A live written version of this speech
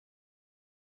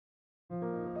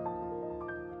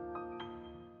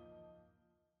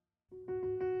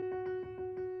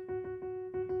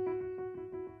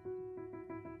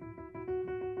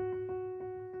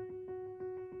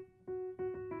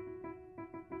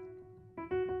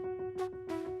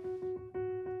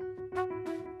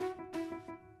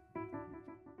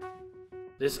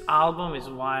This album is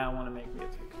why I want to make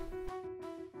music.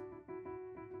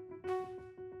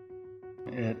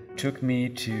 It took me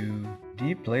to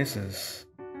deep places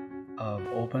of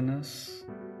openness,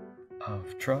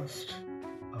 of trust,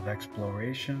 of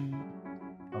exploration,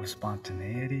 of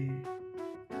spontaneity,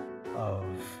 of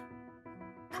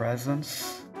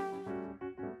presence,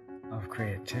 of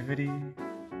creativity,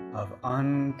 of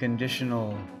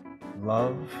unconditional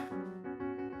love,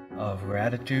 of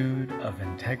gratitude, of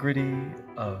integrity,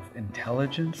 of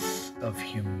intelligence, of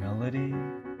humility,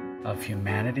 of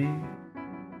humanity.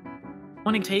 I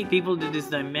want to take people to this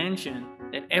dimension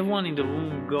that everyone in the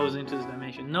room goes into this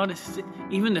dimension.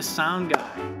 Even the sound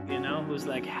guy, you know, who's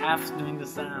like half doing the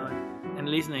sound and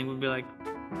listening would be like,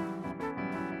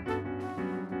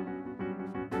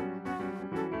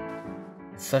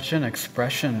 it's such an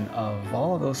expression of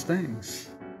all of those things.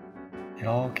 It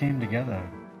all came together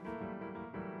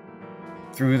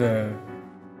through the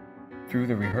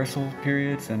rehearsal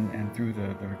periods and through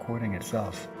the recording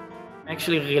itself. I'm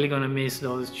actually really gonna miss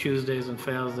those Tuesdays and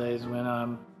Thursdays when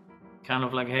I'm kind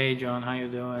of like, hey John, how you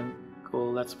doing?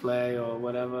 Cool, let's play or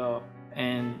whatever.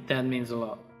 And that means a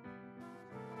lot.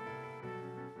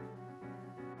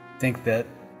 I think that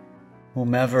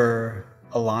whomever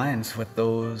aligns with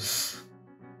those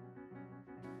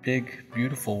big,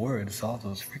 beautiful words, all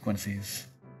those frequencies,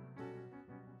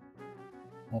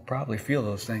 will probably feel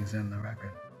those things in the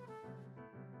record.